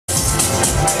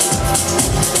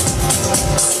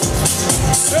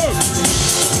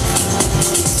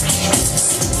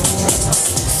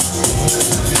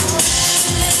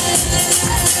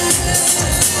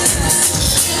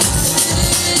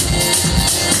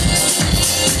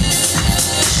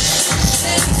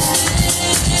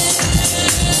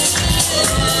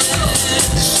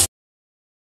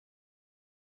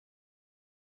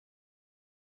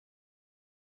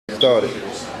started.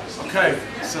 Okay,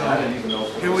 so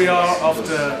here we are after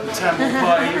the Tambor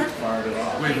Party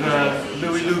with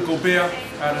Louie Gorbea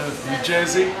out of New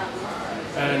Jersey.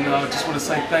 And I just want to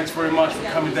say thanks very much for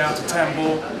coming down to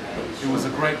Tambor. It was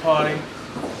a great party.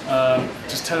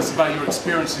 Just tell us about your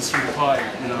experiences through the party.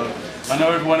 You know, I know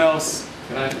everyone else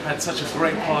had such a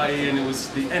great party, and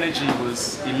the energy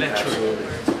was electric.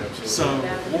 So,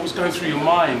 what was going through your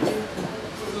mind?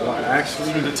 Well,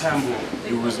 actually, through the Tambor?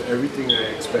 It was everything I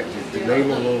expected. The name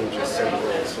alone just said it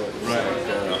all. So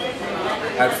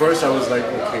at first I was like,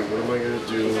 okay, what am I gonna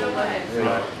do? You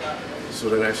know, so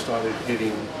then I started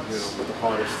hitting, with the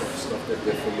harder stuff that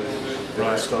they're familiar with. Then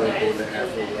I started going the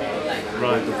Afro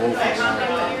route, the vocal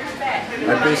route.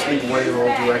 I basically went in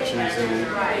all directions, and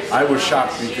I was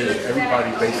shocked because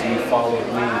everybody basically followed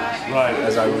me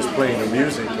as I was playing the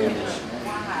music. And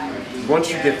once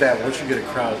you get a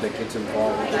crowd that gets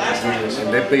involved with what you're doing,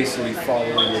 and they're basically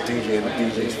following the DJ, and the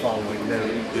DJ's following them,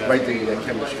 right there, that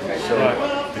chemistry. So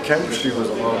the chemistry was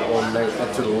on all night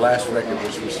up to the last record,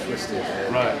 which was Twisted.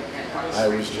 And I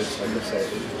was just, like I said,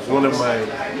 one of my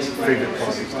favorite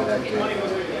parties that I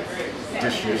did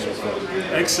this year so far.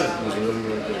 Excellent. It was really,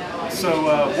 really good. So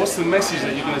what's the message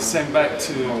that you're going to send back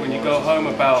to when you go home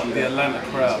about the Atlanta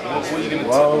crowd? What are you going to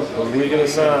tell them? Well, believe it or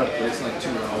not,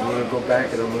 I'm going to go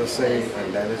back and I'm going to say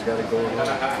Atlanta's got to go on.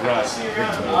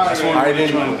 That's what we're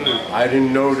trying to do. I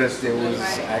didn't know that there was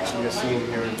actually a scene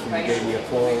here until you gave me a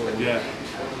call. And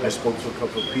I spoke to a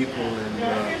couple of people, and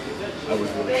I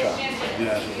was really shocked.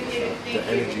 The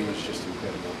energy was just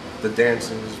incredible. The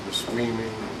dancers were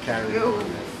screaming, carrying on. It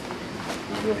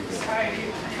was really good.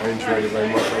 I enjoyed it very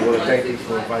much. I want to thank you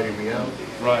for inviting me out.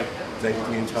 Thank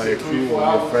the entire crew,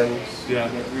 all your friends.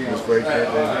 It was very good,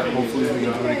 and hopefully we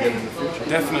can do it again in the future.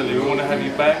 Definitely, we want to have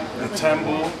you back at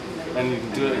Tambor, and you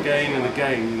can do it again and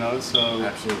again, you know. So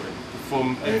absolutely.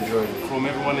 From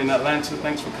everyone in Atlanta,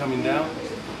 thanks for coming down.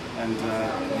 And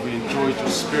we enjoyed your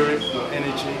spirit, your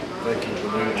energy. Thank you.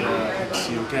 And hope to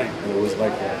see you again. It was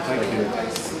like that. Thank you.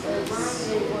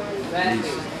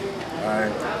 Peace. All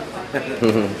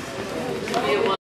right.